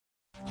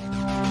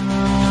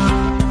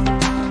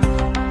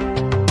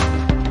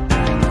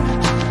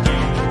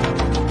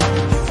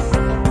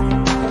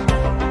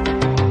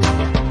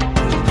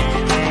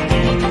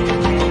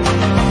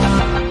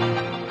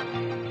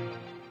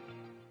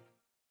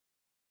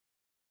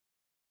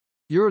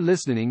You're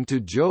listening to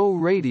Joe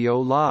Radio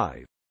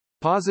Live.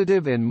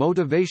 Positive and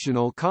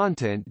motivational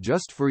content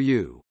just for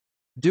you.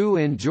 Do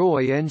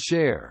enjoy and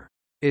share.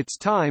 It's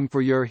time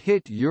for your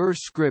Hit Your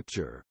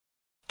Scripture.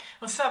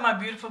 What's up, my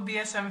beautiful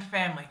BSM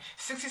family?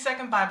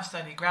 60-second Bible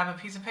study. Grab a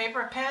piece of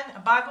paper, a pen, a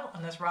Bible,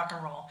 and let's rock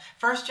and roll.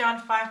 1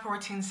 John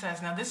 5:14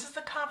 says, "Now this is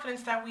the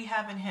confidence that we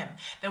have in him,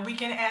 that we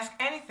can ask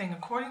anything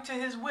according to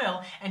his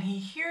will, and he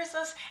hears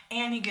us,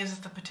 and he gives us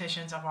the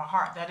petitions of our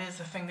heart." That is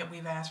the thing that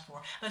we've asked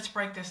for. Let's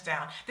break this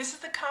down. This is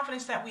the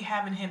confidence that we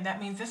have in him.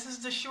 That means this is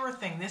the sure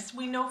thing. This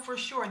we know for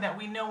sure that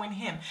we know in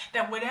him.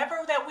 That whatever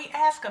that we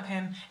ask of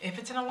him, if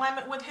it's in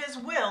alignment with his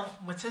will,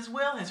 what's his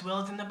will? His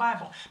will is in the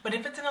Bible. But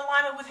if it's in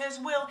alignment with his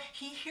will,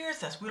 he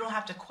hears us. We don't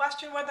have to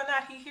question whether or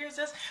not he hears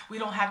us. We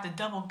don't have to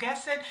double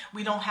guess it.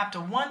 We don't have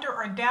to wonder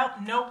or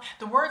doubt. Nope.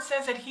 The word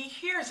says that he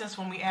hears us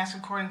when we ask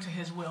according to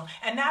his will.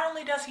 And not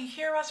only does he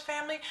hear us,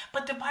 family,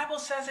 but the Bible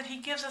says that he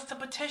gives us the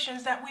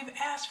petitions that we've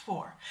asked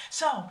for.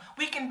 So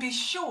we can be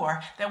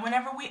sure that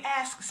whenever we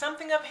ask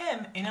something of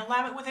him in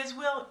alignment with his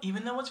will,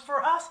 even though it's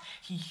for us,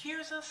 he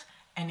hears us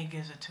and he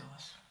gives it to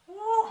us.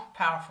 Woo,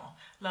 powerful.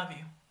 Love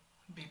you.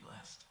 Be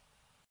blessed.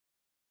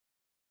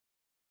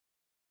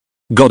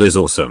 God is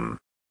awesome.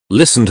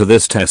 Listen to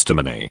this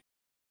testimony.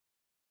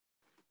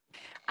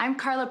 I'm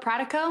Carla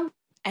Pratico,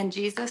 and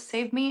Jesus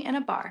saved me in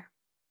a bar.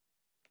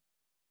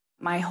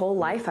 My whole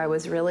life, I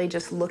was really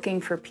just looking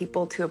for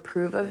people to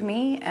approve of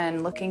me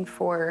and looking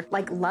for,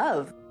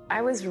 love.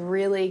 I was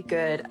really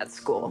good at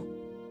school.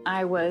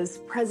 I was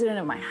president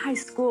of my high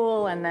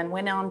school and then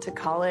went on to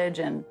college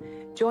and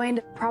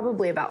joined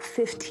probably about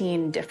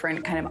 15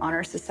 different kind of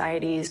honor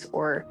societies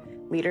or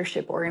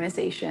leadership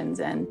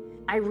organizations. And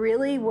I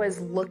really was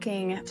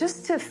looking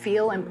just to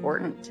feel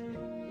important.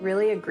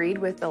 Really agreed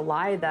with the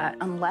lie that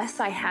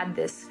unless I had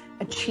this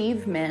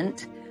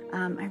achievement,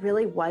 I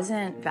really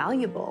wasn't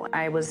valuable.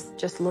 I was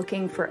just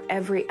looking for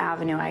every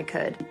avenue I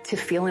could to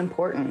feel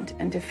important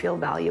and to feel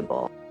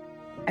valuable.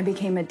 I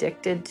became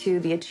addicted to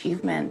the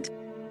achievement.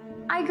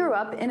 I grew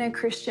up in a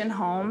Christian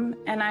home,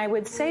 and I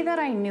would say that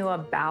I knew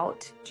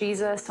about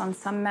Jesus on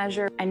some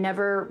measure. I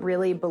never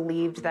really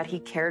believed that he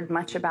cared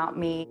much about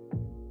me.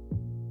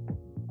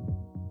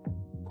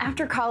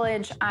 After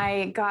college,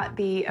 I got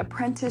the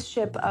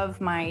apprenticeship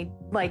of my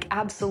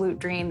absolute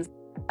dreams.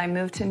 I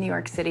moved to New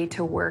York City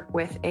to work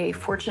with a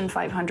Fortune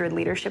 500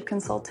 leadership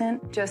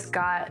consultant. Just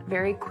got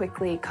very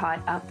quickly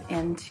caught up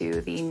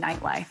into the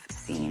nightlife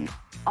scene.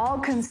 All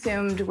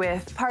consumed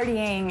with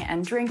partying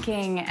and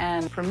drinking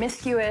and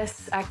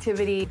promiscuous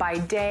activity. By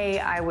day,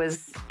 I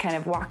was kind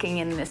of walking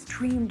in this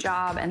dream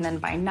job, and then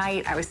by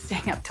night, I was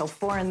staying up till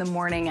 4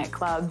 a.m. at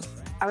clubs.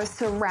 I was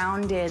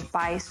surrounded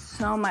by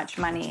so much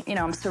money.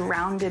 I'm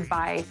surrounded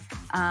by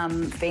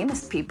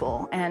famous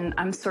people, and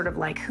I'm sort of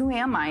like, who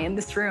am I in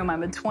this room?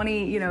 I'm a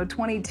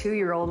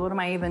 22-year-old. What am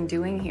I even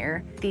doing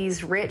here?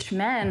 These rich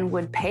men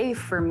would pay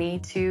for me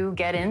to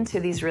get into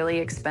these really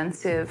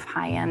expensive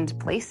high-end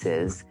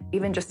places.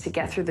 Even just to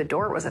get through the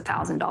door was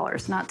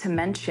 $1,000, not to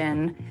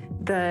mention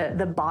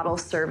the bottle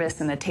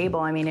service and the table.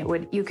 I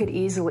mean, you could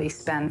easily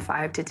spend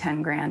 $5,000 to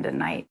 $10,000 a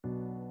night.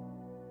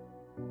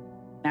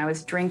 I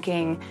was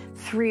drinking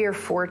 3 or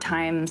 4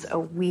 times a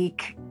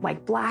week,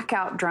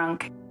 blackout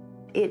drunk.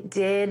 It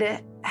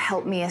did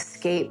help me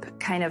escape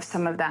kind of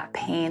some of that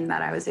pain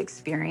that I was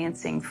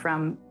experiencing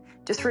from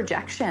just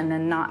rejection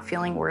and not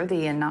feeling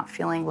worthy and not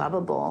feeling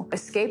lovable.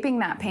 Escaping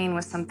that pain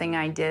was something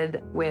I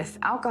did with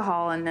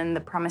alcohol, and then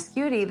the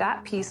promiscuity,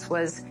 that piece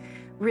was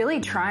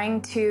really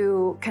trying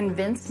to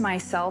convince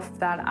myself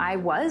that I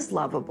was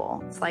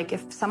lovable. It's like,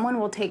 if someone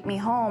will take me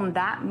home,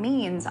 that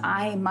means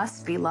I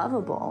must be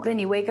lovable. Then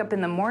you wake up in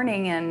the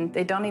morning and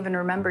they don't even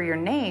remember your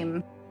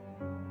name.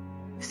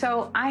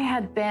 So I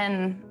had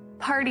been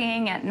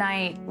partying at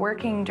night,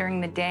 working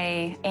during the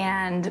day,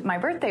 and my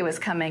birthday was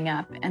coming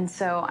up. And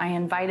so I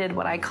invited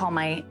what I call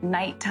my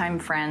nighttime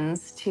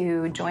friends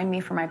to join me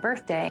for my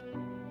birthday.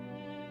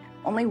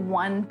 Only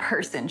one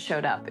person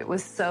showed up. It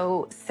was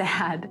so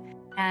sad.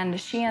 And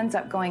she ends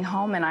up going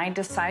home, and I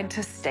decide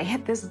to stay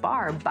at this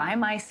bar by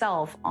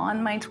myself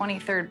on my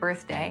 23rd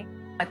birthday.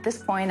 At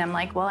this point, I'm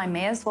like, well, I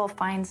may as well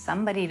find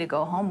somebody to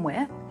go home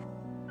with.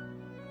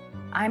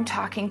 I'm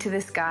talking to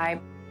this guy.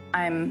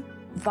 I'm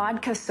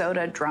vodka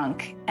soda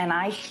drunk, and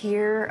I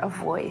hear a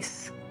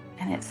voice,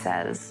 and it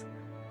says,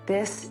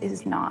 "This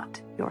is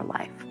not your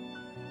life."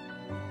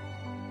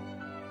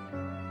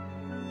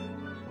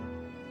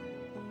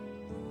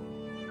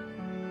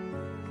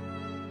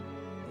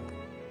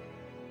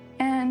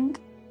 And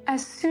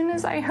as soon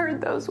as I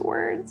heard those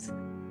words,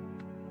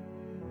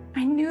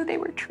 I knew they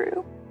were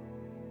true.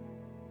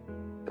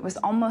 It was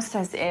almost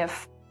as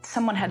if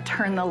someone had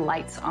turned the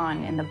lights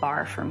on in the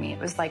bar for me. It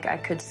was like I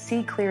could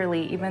see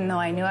clearly, even though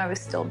I knew I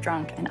was still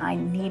drunk, and I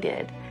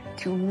needed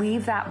to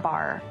leave that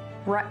bar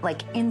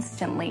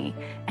instantly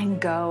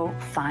and go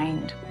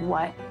find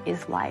what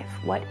is life,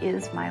 what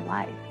is my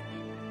life.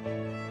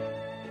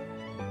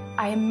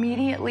 I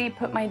immediately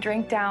put my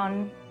drink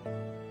down,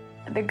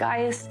 The guy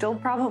is still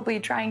probably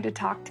trying to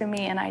talk to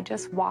me, and I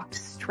just walked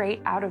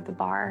straight out of the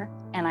bar,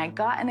 and I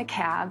got in a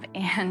cab,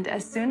 and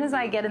as soon as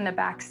I get in the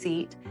back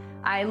seat,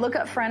 I look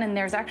up front, and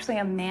there's actually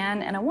a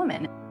man and a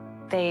woman.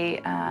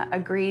 They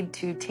agreed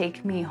to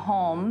take me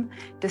home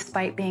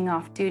despite being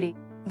off duty.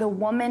 The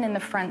woman in the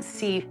front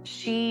seat,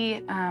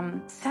 she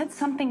said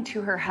something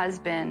to her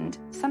husband,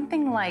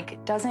 something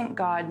like, "Doesn't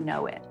God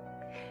know it?"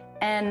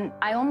 And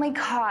I only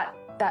caught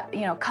that,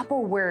 a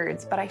couple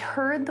words, but I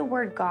heard the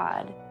word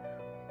God,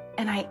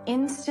 and I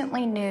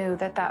instantly knew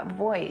that that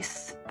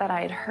voice that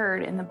I had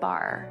heard in the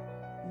bar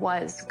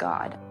was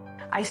God.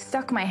 I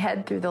stuck my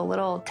head through the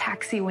little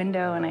taxi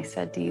window and I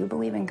said, "Do you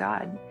believe in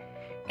God?"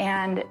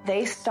 And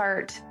they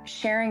start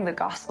sharing the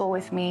gospel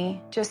with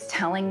me, just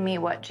telling me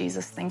what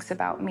Jesus thinks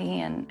about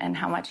me and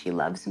how much he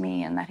loves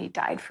me and that he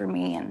died for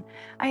me. And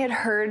I had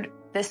heard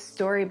this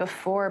story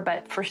before,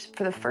 but for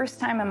the first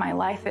time in my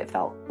life, it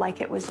felt like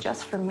it was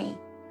just for me.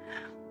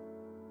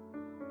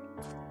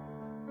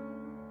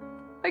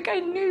 Like I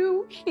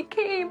knew he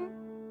came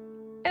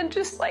and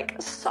just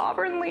like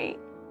sovereignly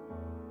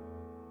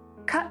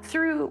cut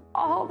through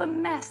all the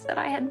mess that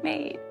I had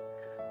made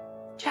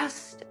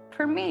just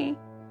for me.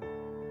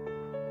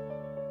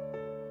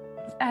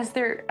 As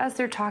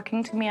they're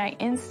talking to me, I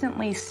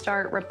instantly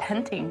start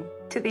repenting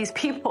to these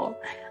people.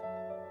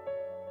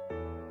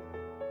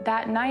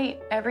 That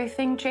night,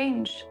 everything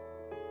changed.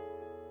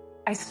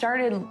 I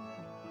started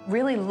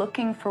really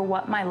looking for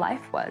what my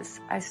life was.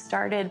 I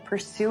started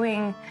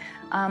pursuing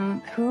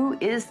who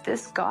is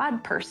this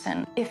God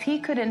person? If he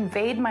could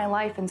invade my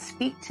life and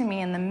speak to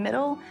me in the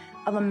middle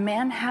of a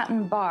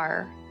Manhattan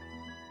bar,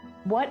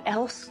 what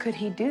else could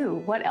he do?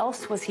 What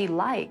else was he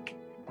like?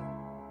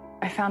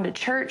 I found a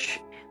church.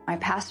 My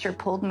pastor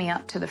pulled me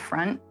up to the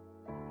front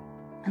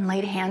and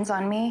laid hands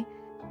on me,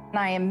 and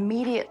I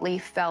immediately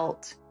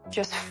felt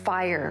just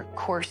fire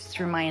course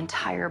through my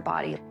entire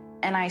body.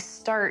 And I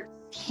start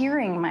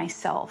hearing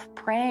myself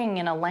praying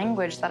in a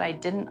language that I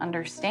didn't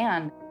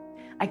understand.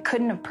 I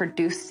couldn't have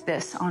produced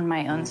this on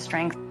my own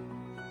strength.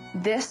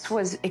 This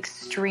was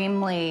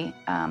extremely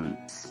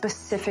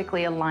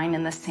specifically a line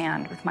in the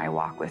sand with my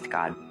walk with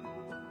God.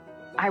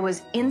 I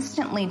was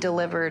instantly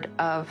delivered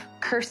of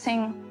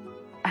cursing.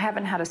 I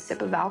haven't had a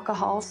sip of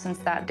alcohol since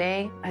that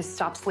day. I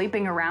stopped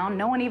sleeping around.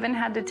 No one even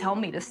had to tell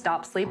me to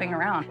stop sleeping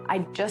around. I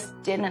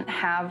just didn't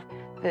have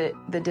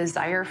the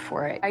desire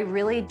for it. I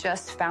really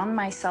just found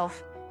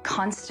myself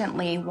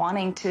constantly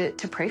wanting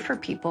to pray for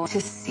people,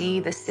 to see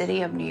the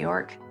city of New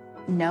York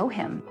know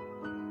him.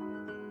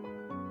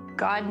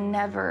 God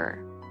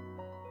never,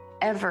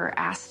 ever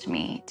asked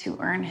me to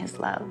earn his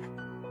love.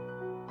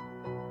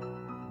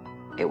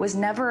 It was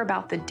never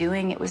about the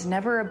doing. It was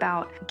never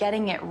about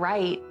getting it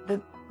right.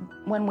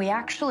 When we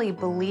actually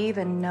believe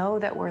and know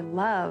that we're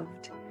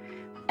loved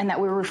and that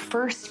we were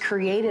first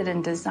created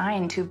and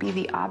designed to be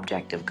the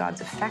object of God's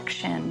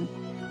affection,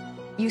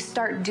 you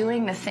start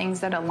doing the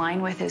things that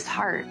align with his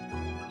heart.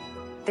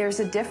 There's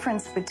a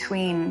difference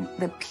between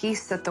the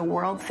peace that the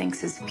world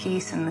thinks is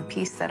peace and the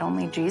peace that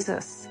only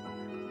Jesus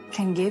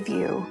can give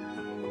you.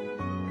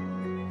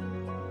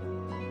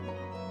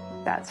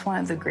 That's one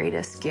of the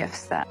greatest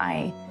gifts that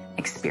I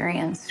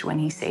experienced when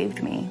he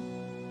saved me.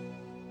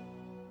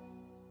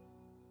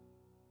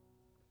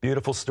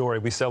 Beautiful story.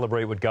 We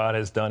celebrate what God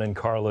has done in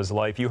Carla's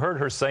life. You heard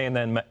her say in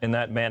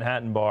that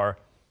Manhattan bar,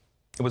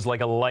 it was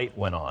like a light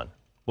went on.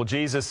 Well,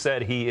 Jesus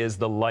said he is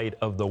the light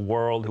of the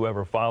world.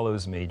 Whoever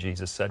follows me,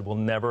 Jesus said, will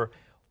never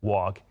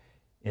walk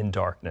in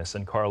darkness.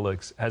 And Carla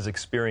has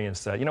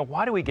experienced that.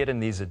 Why do we get in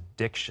these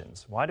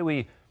addictions? Why do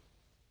we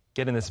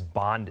get in this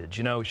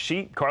bondage?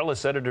 Carla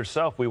said it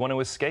herself, we want to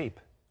escape.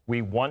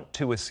 We want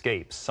to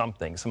escape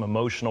something, some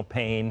emotional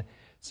pain,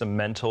 some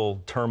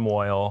mental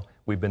turmoil.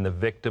 We've been the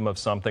victim of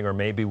something, or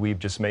maybe we've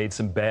just made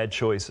some bad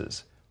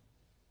choices.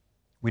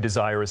 We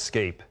desire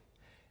escape.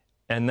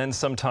 And then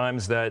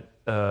sometimes that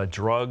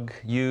drug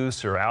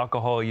use or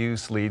alcohol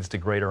use leads to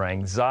greater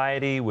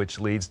anxiety, which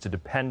leads to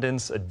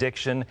dependence,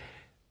 addiction.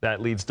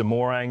 That leads to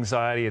more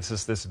anxiety. It's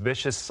just this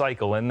vicious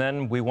cycle. And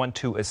then we want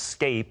to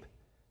escape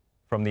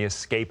from the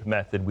escape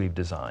method we've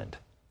designed.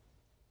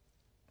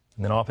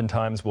 And then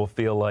oftentimes we'll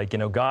feel like,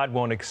 God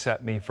won't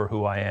accept me for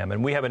who I am.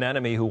 And we have an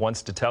enemy who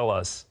wants to tell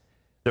us,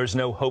 there's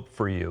no hope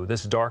for you.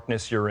 This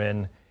darkness you're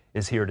in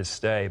is here to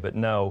stay. But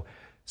no,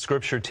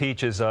 Scripture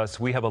teaches us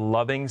we have a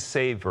loving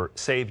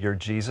Savior,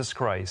 Jesus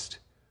Christ,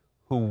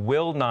 who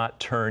will not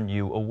turn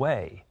you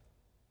away.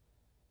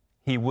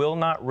 He will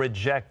not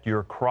reject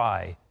your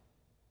cry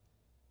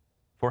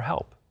for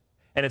help.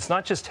 And it's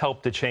not just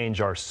help to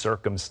change our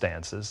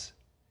circumstances.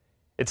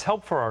 It's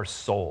help for our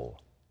soul.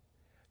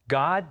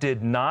 God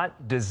did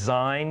not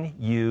design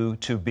you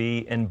to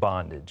be in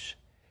bondage.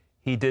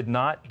 He did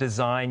not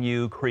design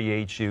you,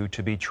 create you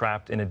to be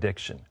trapped in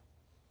addiction.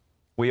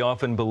 We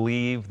often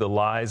believe the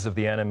lies of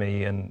the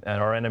enemy, and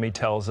our enemy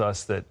tells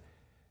us that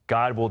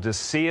God will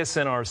just see us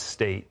in our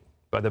state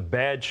by the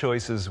bad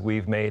choices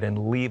we've made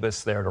and leave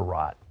us there to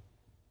rot.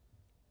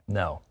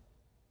 No.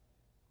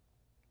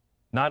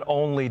 Not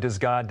only does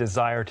God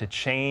desire to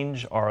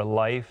change our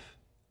life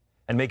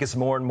and make us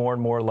more and more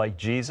and more like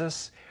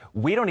Jesus,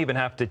 we don't even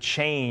have to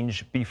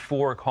change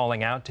before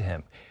calling out to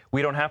him.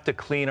 We don't have to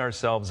clean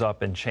ourselves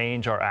up and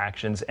change our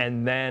actions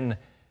and then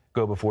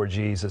go before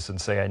Jesus and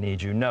say, I need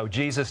you. No,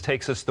 Jesus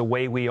takes us the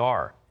way we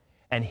are,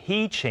 and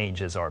he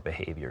changes our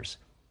behaviors.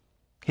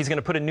 He's going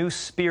to put a new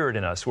spirit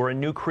in us. We're a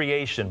new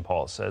creation,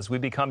 Paul says. We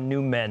become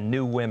new men,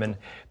 new women,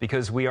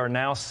 because we are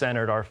now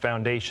centered, our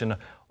foundation,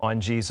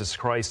 on Jesus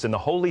Christ. And the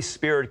Holy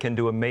Spirit can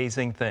do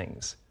amazing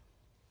things.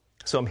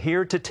 So I'm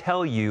here to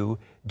tell you,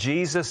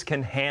 Jesus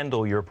can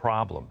handle your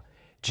problem.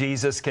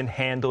 Jesus can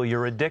handle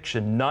your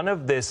addiction. None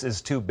of this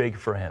is too big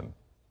for him.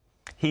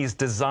 He's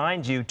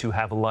designed you to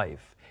have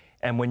life.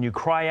 And when you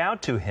cry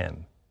out to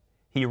him,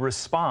 he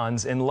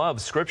responds in love.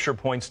 Scripture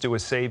points to a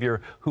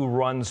Savior who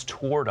runs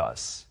toward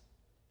us.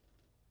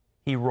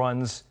 He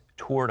runs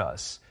toward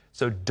us.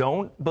 So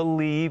don't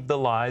believe the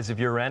lies of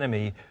your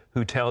enemy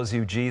who tells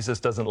you Jesus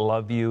doesn't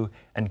love you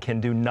and can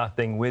do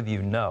nothing with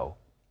you. No.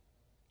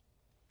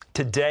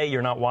 Today,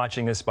 you're not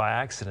watching this by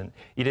accident.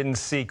 You didn't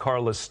see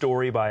Carla's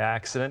story by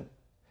accident.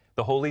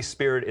 The Holy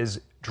Spirit is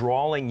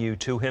drawing you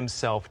to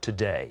himself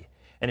today.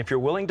 And if you're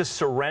willing to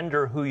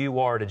surrender who you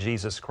are to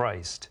Jesus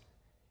Christ,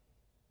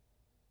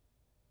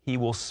 he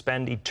will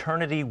spend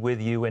eternity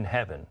with you in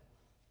heaven.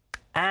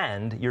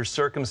 And your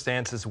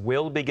circumstances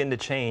will begin to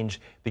change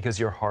because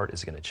your heart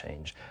is going to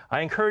change. I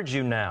encourage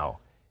you now,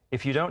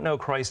 if you don't know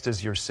Christ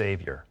as your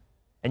Savior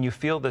and you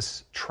feel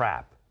this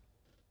trap,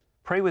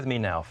 pray with me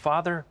now.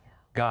 Father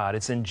God,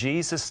 it's in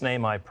Jesus'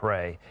 name I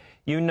pray.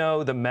 You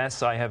know the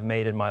mess I have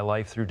made in my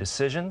life through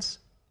decisions.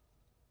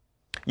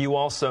 You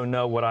also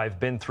know what I've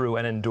been through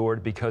and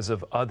endured because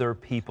of other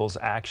people's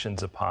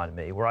actions upon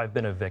me, where I've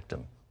been a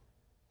victim.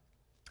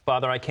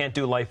 Father, I can't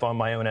do life on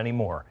my own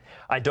anymore.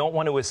 I don't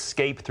want to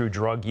escape through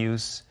drug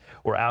use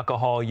or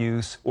alcohol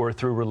use or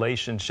through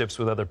relationships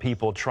with other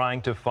people,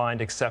 trying to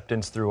find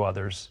acceptance through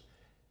others.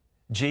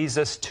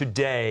 Jesus,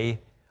 today,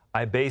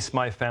 I base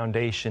my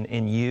foundation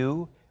in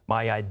you,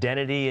 my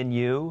identity in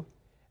you.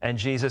 And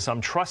Jesus,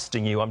 I'm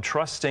trusting you. I'm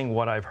trusting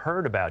what I've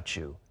heard about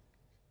you,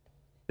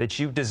 that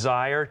you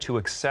desire to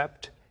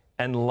accept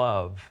and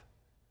love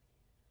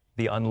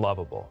the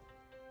unlovable.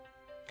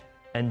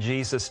 And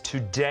Jesus,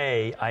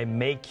 today I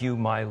make you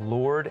my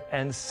Lord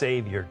and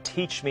Savior.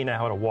 Teach me now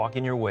how to walk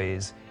in your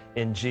ways.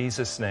 In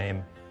Jesus'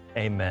 name,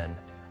 amen.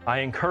 I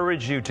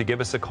encourage you to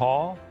give us a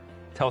call.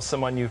 Tell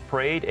someone you've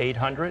prayed,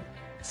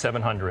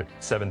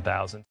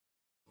 800-700-7000.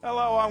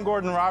 Hello, I'm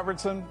Gordon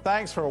Robertson.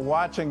 Thanks for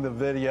watching the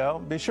video.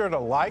 Be sure to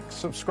like,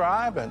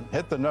 subscribe, and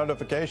hit the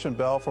notification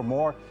bell for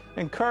more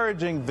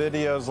encouraging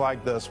videos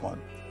like this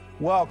one.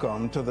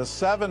 Welcome to the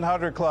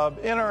 700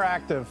 Club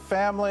Interactive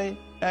family,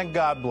 and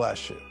God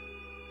bless you.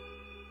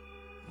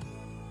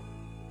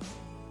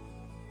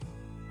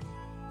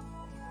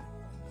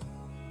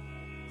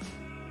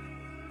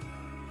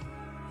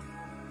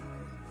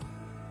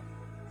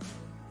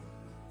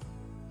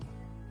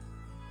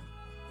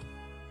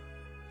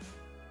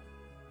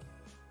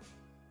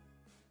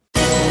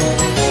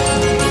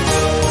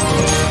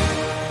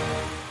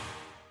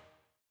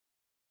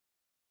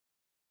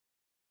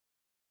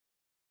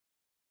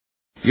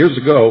 Years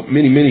ago,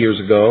 many years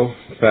ago,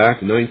 in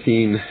fact,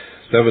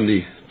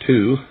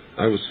 1972,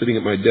 I was sitting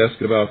at my desk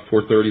at about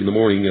 4:30 in the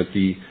morning at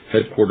the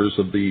headquarters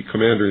of the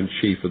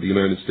Commander-in-Chief of the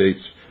United States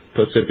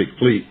Pacific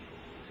Fleet,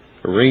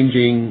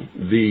 arranging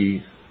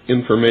the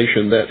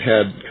information that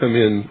had come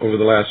in over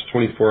the last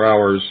 24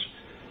 hours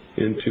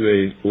into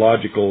a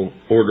logical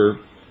order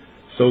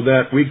so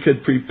that we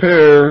could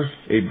prepare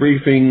a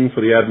briefing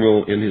for the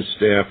Admiral and his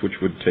staff, which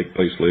would take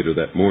place later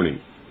that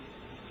morning.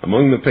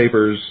 Among the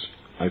papers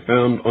I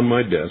found on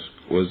my desk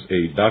was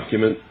a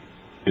document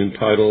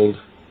entitled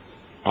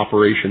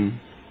Operation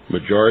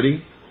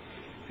Majority,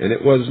 and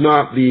it was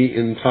not the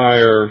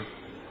entire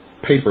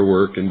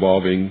paperwork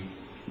involving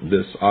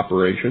this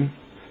operation,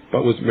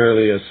 but was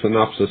merely a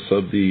synopsis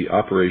of the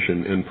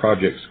operation and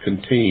projects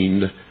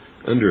contained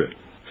under it.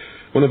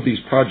 One of these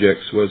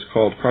projects was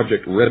called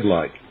Project Red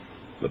Light.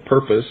 The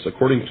purpose,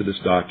 according to this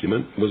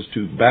document, was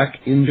to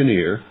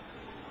back-engineer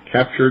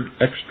captured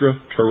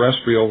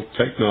extraterrestrial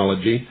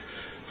technology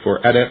for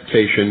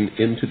adaptation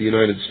into the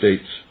United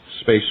States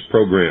space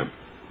program.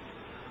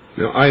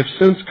 Now, I have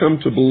since come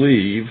to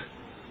believe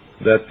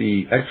that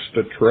the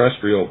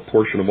extraterrestrial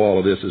portion of all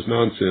of this is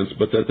nonsense,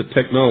 but that the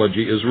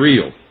technology is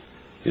real.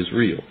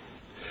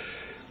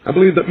 I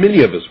believe that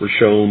many of us were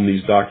shown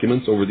these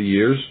documents over the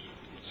years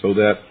so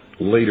that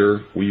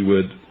later we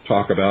would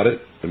talk about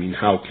it. I mean,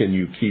 how can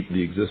you keep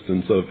the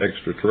existence of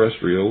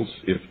extraterrestrials,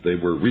 if they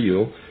were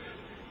real,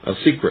 a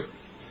secret?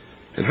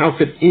 And how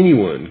could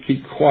anyone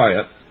keep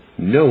quiet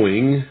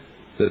knowing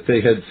that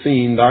they had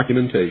seen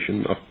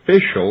documentation,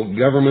 official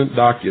government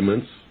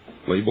documents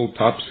labeled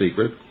top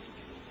secret,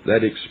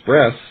 that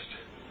expressed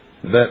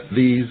that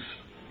these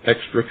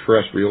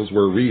extraterrestrials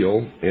were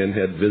real and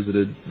had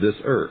visited this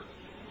earth?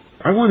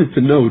 I wanted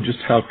to know just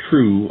how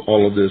true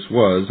all of this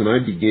was, and I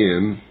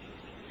began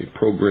a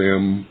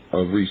program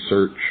of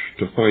research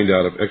to find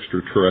out if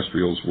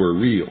extraterrestrials were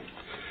real.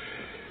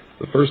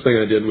 The first thing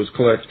I did was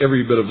collect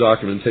every bit of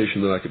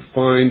documentation that I could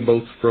find,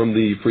 both from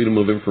the Freedom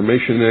of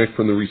Information Act,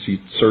 from the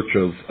research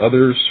of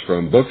others,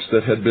 from books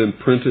that had been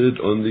printed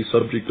on the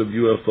subject of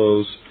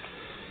UFOs,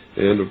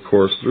 and of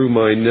course through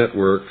my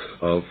network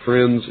of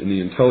friends in the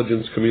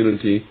intelligence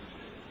community.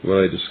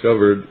 What I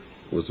discovered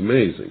was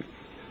amazing.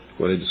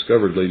 What I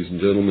discovered, ladies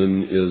and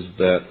gentlemen, is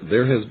that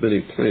there has been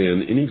a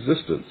plan in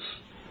existence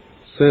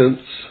since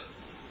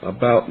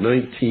about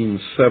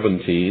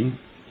 1917,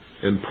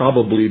 and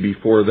probably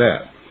before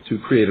that, to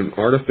create an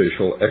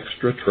artificial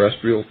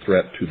extraterrestrial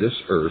threat to this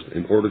earth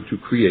in order to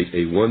create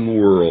a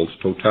one-world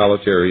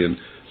totalitarian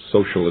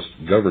socialist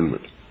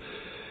government.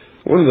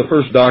 One of the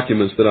first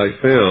documents that I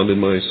found in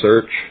my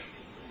search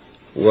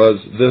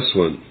was this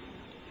one,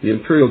 the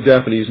Imperial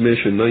Japanese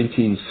Mission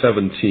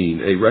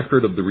 1917, a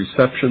record of the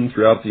reception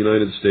throughout the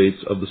United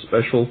States of the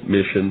special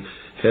mission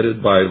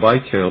headed by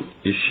Viscount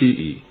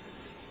Ishii.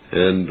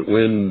 And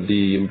when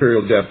the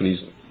Imperial Japanese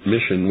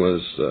Mission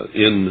was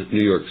in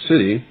New York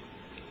City,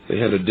 they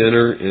had a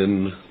dinner,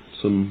 and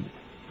some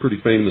pretty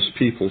famous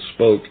people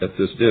spoke at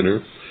this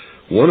dinner.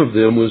 One of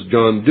them was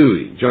John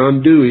Dewey.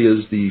 John Dewey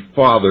is the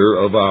father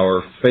of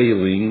our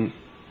failing,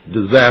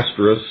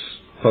 disastrous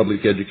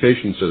public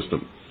education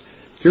system.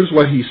 Here's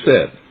what he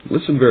said.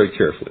 Listen very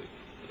carefully.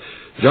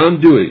 John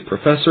Dewey,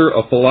 professor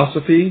of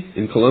philosophy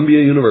in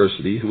Columbia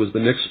University, who was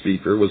the next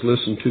speaker, was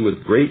listened to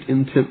with great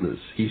intentness.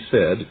 He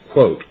said,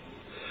 quote,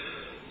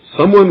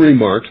 "Someone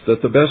remarked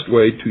that the best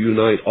way to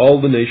unite all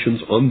the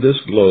nations on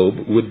this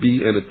globe would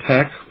be an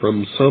attack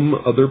from some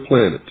other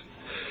planet.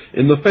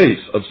 In the face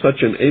of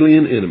such an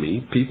alien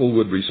enemy, people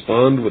would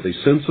respond with a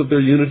sense of their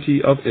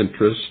unity of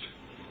interest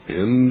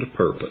and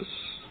purpose."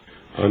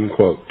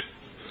 Unquote.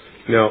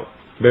 Now,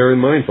 bear in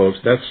mind, folks,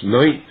 that's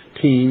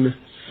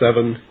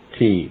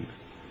 1917.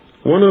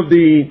 One of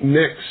the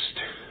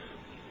next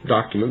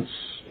documents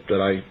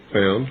that I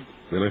found,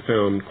 and I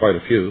found quite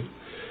a few,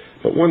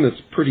 but one that's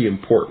pretty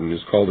important,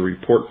 is called a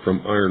Report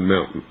from Iron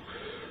Mountain,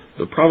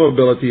 the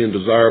probability and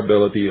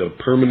desirability of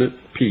permanent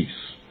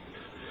peace.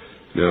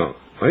 Now,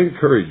 I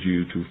encourage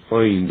you to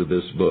find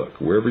this book,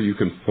 wherever you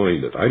can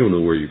find it. I don't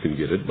know where you can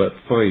get it, but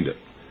find it.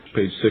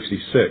 Page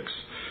 66.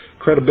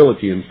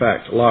 Credibility, in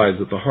fact,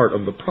 lies at the heart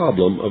of the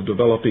problem of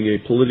developing a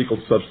political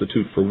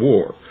substitute for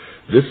war.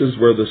 This is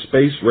where the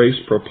space race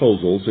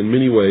proposals, in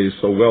many ways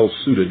so well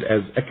suited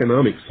as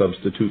economic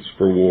substitutes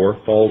for war,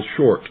 fall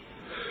short.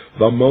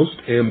 The most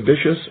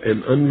ambitious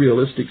and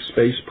unrealistic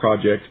space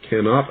project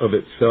cannot of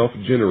itself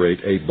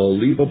generate a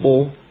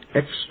believable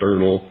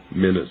external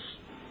menace.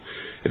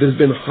 It has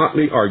been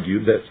hotly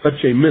argued that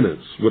such a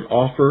menace would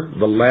offer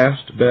the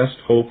last best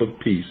hope of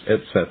peace,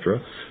 etc.,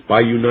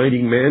 by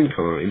uniting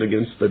mankind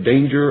against the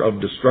danger of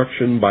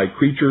destruction by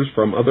creatures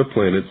from other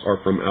planets or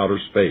from outer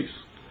space.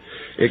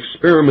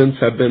 Experiments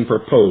have been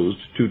proposed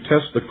to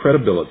test the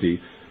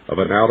credibility of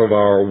an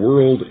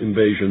out-of-our-world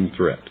invasion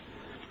threat.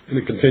 And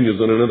it continues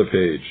on another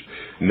page.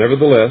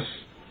 Nevertheless,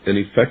 an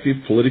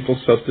effective political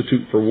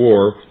substitute for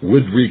war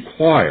would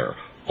require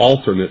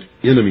alternate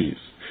enemies,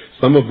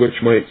 some of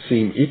which might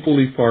seem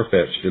equally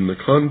far-fetched in the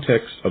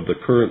context of the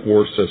current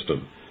war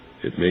system.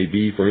 It may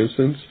be, for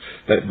instance,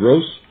 that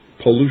gross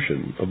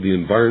pollution of the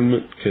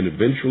environment can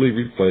eventually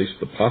replace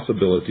the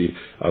possibility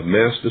of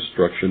mass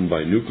destruction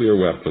by nuclear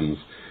weapons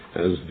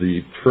as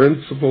the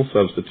principal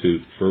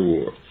substitute for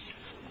war.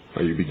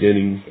 Are you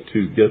beginning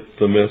to get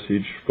the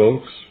message,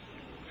 folks?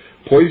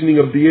 Poisoning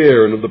of the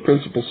air and of the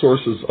principal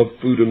sources of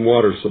food and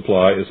water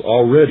supply is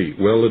already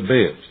well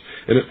advanced,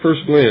 and at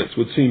first glance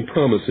would seem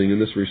promising in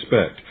this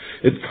respect.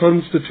 It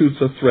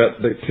constitutes a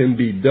threat that can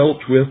be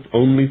dealt with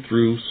only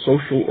through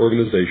social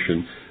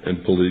organization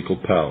and political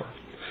power.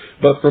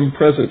 But from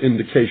present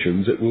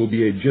indications, it will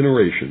be a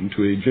generation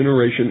to a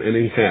generation and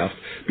a half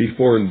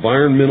before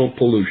environmental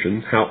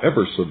pollution,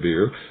 however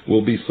severe,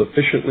 will be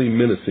sufficiently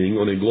menacing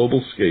on a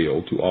global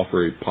scale to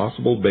offer a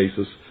possible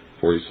basis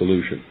for a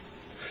solution.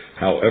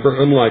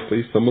 However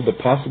unlikely some of the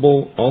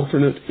possible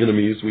alternate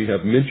enemies we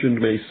have mentioned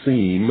may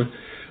seem,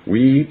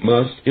 we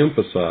must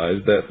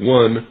emphasize that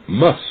one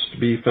must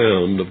be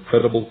found of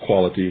credible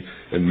quality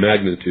and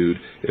magnitude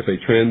if a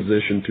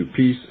transition to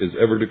peace is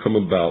ever to come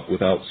about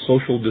without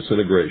social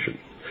disintegration.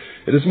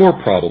 It is more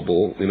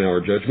probable, in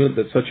our judgment,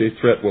 that such a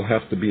threat will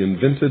have to be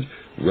invented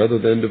rather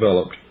than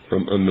developed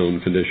from unknown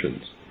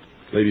conditions.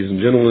 Ladies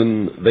and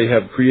gentlemen, they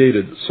have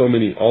created so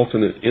many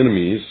alternate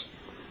enemies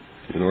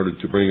in order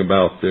to bring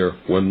about their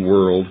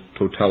one-world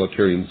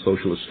totalitarian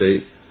socialist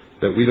state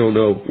that we don't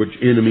know which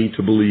enemy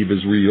to believe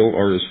is real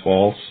or is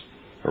false,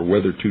 or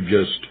whether to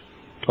just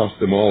toss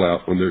them all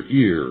out on their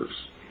ears.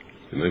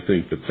 And I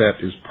think that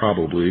that is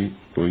probably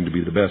going to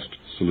be the best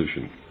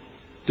solution.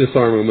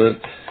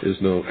 Disarmament is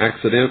no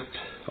accident.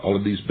 All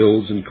of these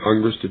bills in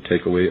Congress to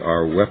take away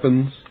our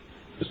weapons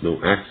is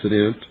no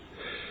accident.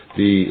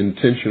 The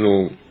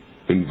intentional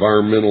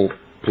environmental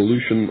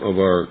pollution of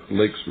our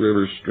lakes,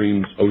 rivers,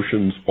 streams,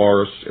 oceans,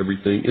 forests,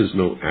 everything is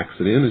no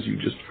accident, as you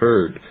just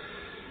heard.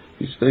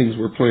 These things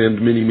were planned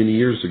many, many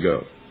years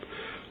ago.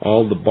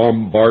 all the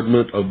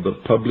bombardment of the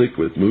public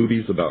with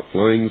movies about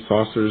flying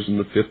saucers in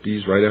the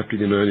 50s, right after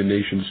the United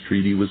Nations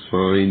Treaty was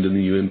signed and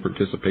the UN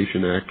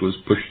Participation Act was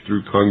pushed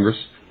through Congress,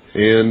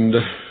 and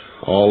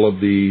all of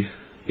the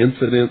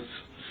incidents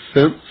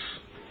since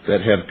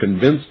that have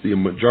convinced the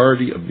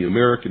majority of the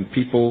American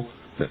people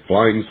that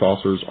flying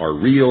saucers are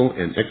real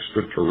and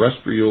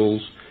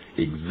extraterrestrials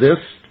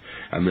exist,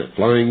 and that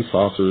flying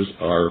saucers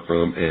are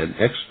from an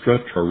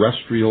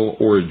extraterrestrial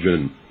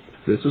origin.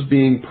 This is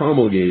being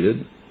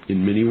promulgated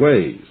in many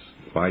ways,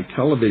 by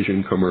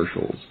television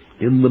commercials,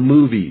 in the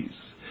movies,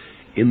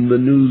 in the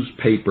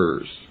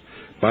newspapers,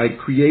 by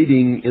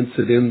creating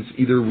incidents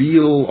either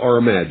real or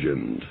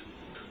imagined.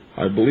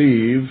 I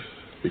believe,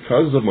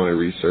 because of my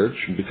research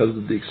and because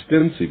of the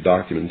extensive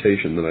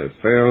documentation that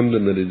I've found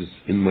and that is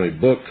in my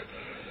book,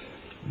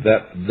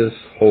 that this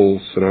whole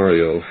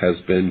scenario has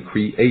been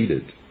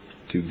created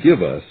to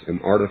give us an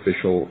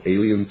artificial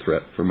alien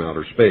threat from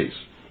outer space.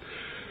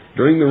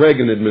 During the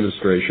Reagan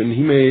administration,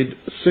 he made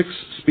 6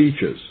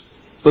 speeches,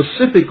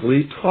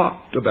 specifically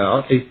talked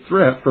about a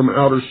threat from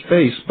outer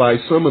space by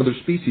some other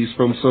species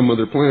from some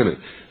other planet.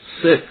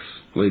 6,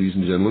 ladies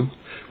and gentlemen.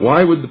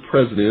 Why would the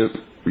president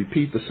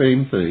repeat the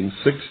same thing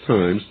 6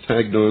 times,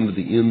 tagged on to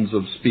the ends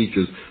of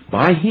speeches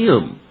by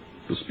him?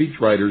 The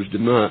speechwriters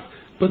did not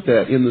put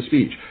that in the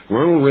speech.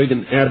 Ronald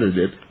Reagan added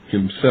it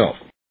himself.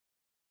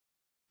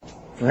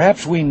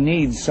 Perhaps we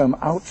need some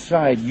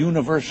outside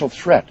universal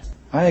threat.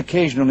 I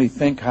occasionally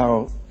think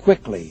how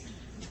quickly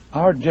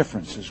our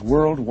differences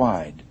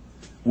worldwide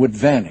would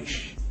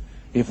vanish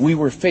if we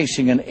were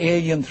facing an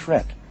alien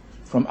threat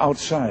from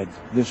outside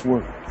this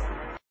world.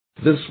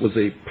 This was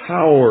a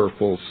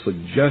powerful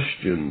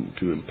suggestion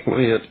to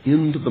implant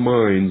into the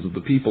minds of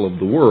the people of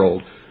the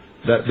world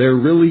that there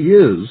really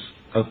is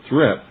a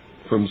threat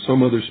from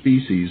some other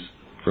species,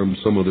 from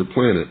some other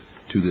planet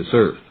to this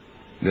earth.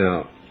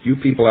 Now, you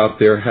people out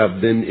there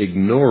have been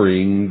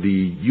ignoring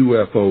the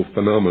UFO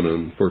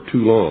phenomenon for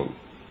too long.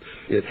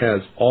 It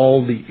has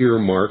all the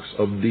earmarks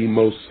of the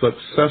most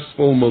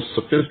successful, most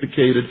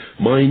sophisticated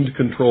mind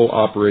control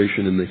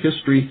operation in the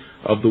history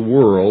of the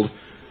world,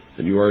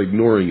 and you are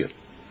ignoring it.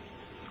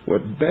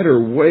 What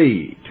better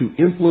way to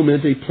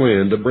implement a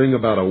plan to bring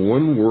about a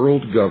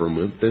one-world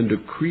government than to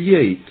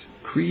create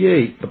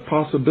the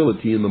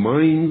possibility in the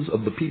minds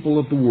of the people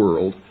of the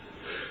world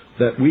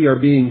that we are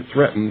being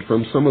threatened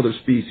from some other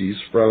species,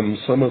 from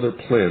some other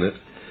planet,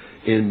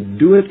 and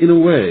do it in a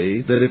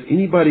way that if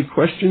anybody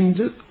questions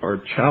it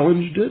or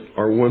challenged it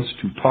or wants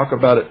to talk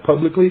about it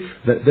publicly,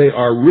 that they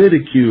are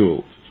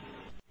ridiculed.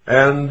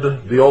 And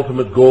the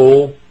ultimate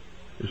goal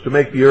is to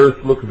make the earth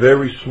look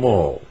very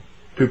small,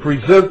 to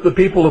present the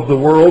people of the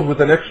world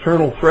with an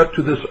external threat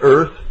to this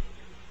earth,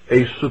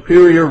 a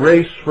superior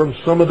race from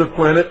some other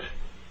planet,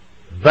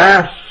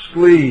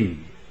 vastly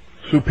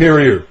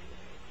superior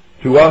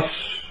to us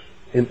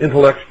in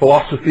intellect,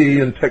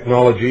 philosophy, and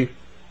technology,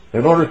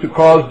 in order to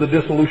cause the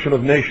dissolution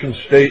of nation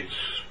states,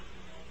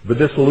 the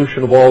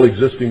dissolution of all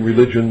existing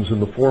religions,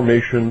 and the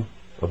formation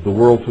of the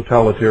world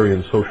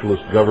totalitarian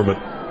socialist government.